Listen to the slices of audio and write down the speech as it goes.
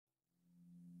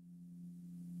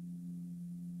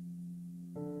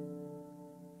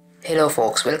Hello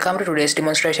folks, welcome to today's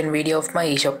demonstration video of my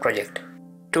eShop project.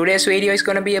 Today's video is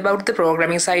gonna be about the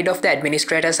programming side of the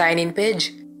administrator sign-in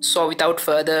page. So without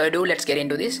further ado, let's get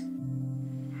into this.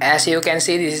 As you can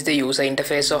see, this is the user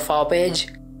interface of our page.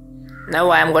 Now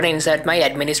I am gonna insert my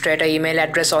administrator email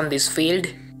address on this field.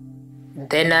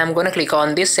 Then I am gonna click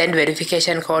on this send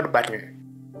verification code button.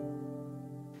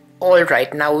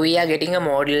 Alright, now we are getting a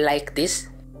model like this.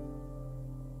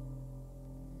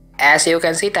 As you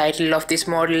can see, title of this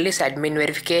model is admin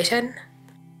verification.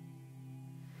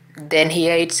 Then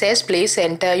here it says please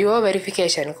enter your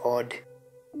verification code.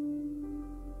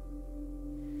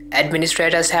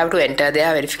 Administrators have to enter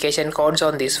their verification codes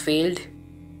on this field.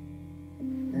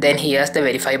 Then here's the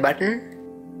verify button.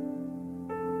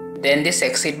 Then this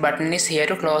exit button is here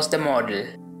to close the model.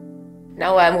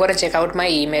 Now I'm gonna check out my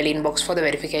email inbox for the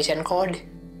verification code.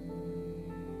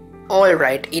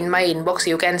 Alright, in my inbox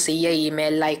you can see an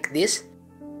email like this.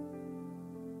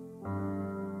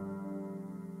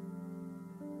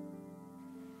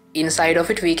 Inside of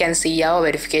it we can see our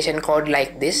verification code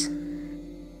like this.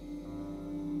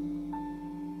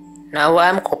 Now I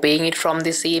am copying it from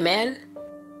this email.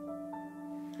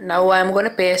 Now I am gonna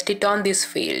paste it on this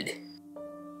field.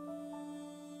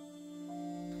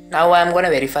 Now I am gonna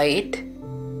verify it.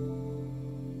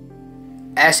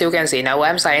 As you can see, now I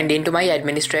am signed into my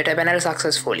administrator panel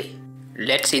successfully.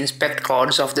 Let's inspect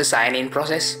codes of the sign-in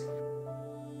process.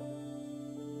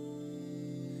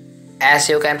 As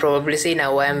you can probably see,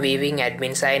 now I am viewing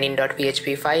admin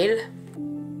signin.php file.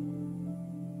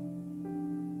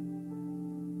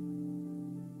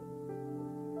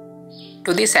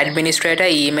 To this administrator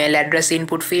email address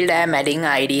input field, I am adding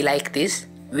ID like this.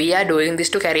 We are doing this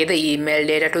to carry the email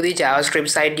data to the JavaScript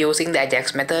side using the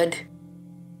AJAX method.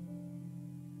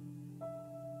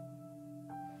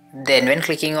 Then when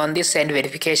clicking on this send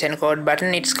verification code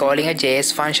button, it's calling a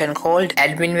JS function called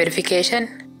admin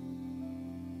verification.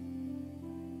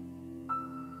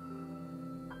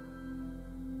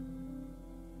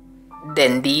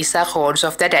 Then these are codes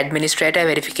of that administrator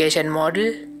verification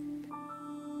model.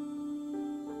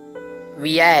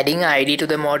 We are adding ID to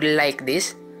the model like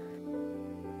this.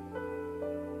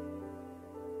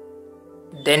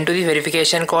 Then to the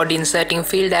verification code inserting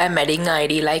field, I am adding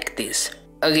ID like this.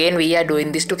 Again, we are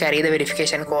doing this to carry the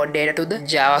verification code data to the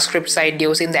JavaScript side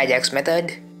using the AJAX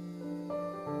method.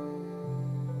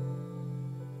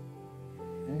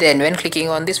 Then when clicking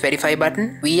on this verify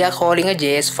button, we are calling a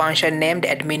JS function named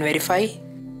admin verify.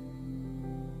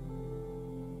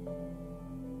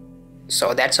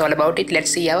 So that's all about it. Let's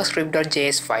see our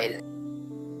script.js file.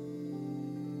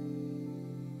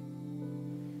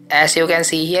 As you can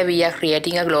see here, we are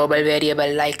creating a global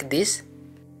variable like this.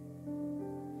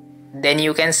 Then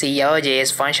you can see our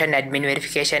JS function admin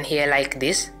verification here like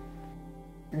this.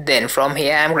 Then from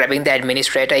here I am grabbing the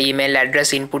administrator email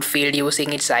address input field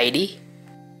using its ID.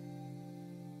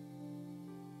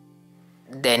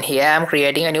 Then here I am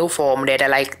creating a new form data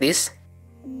like this.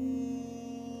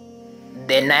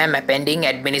 Then I am appending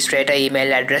administrator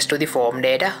email address to the form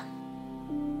data.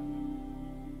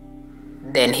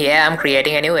 Then here I am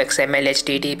creating a new XML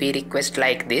HTTP request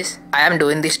like this. I am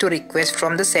doing this to request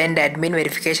from the send admin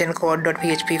verification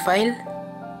code.php file.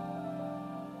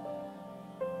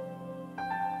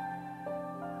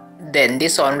 Then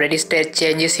this onReady state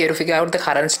changes here to figure out the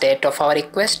current state of our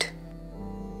request.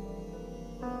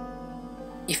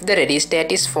 If the ready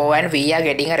state is 4 and we are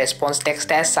getting a response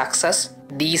text as success,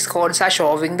 these codes are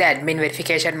showing the admin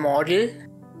verification model.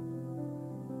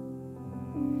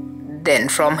 Then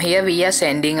from here we are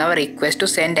sending our request to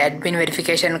send admin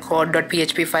verification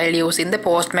code.php file using the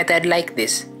post method like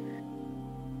this.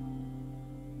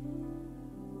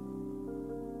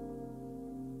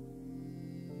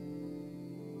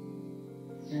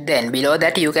 Then below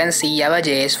that you can see our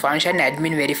JS function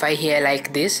admin verify here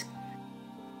like this.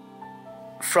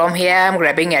 From here I am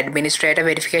grabbing administrator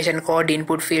verification code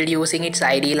input field using its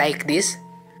ID like this.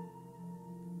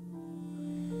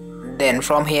 Then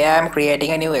from here I am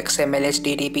creating a new XML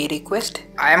HTTP request.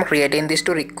 I am creating this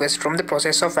to request from the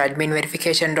process of admin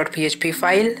verification.php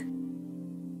file.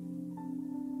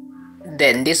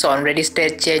 Then this onReady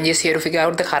state changes here to figure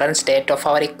out the current state of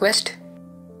our request.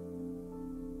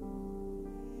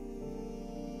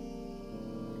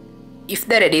 If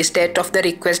the ready state of the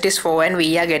request is 4 and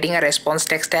we are getting a response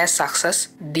text as success,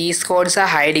 these codes are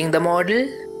hiding the model.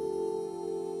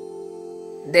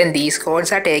 Then these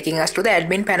codes are taking us to the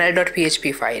admin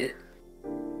panel.php file.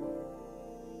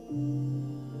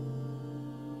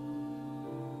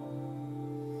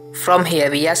 From here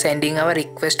we are sending our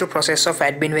request to process of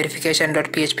admin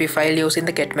verification.php file using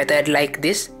the get method like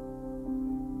this.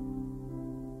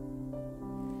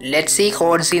 Let's see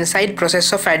codes inside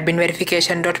process of admin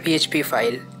verification.php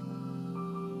file.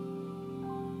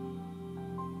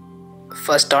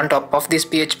 First, on top of this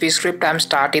PHP script, I'm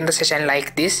starting the session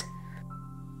like this.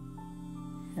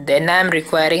 Then I'm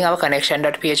requiring our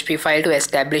connection.php file to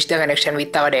establish the connection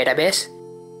with our database.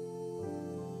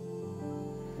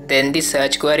 Then the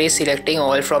search query is selecting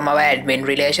all from our admin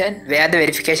relation, where the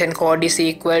verification code is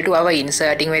equal to our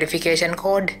inserting verification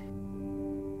code.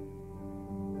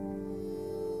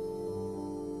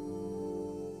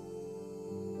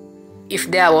 If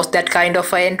there was that kind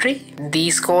of an entry,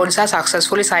 these codes are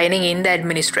successfully signing in the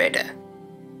administrator.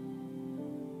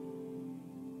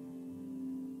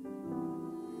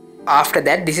 After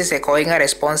that, this is echoing a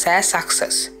response as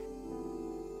success.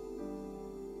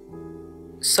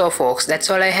 So folks, that's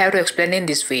all I have to explain in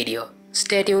this video.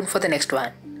 Stay tuned for the next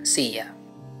one. See ya.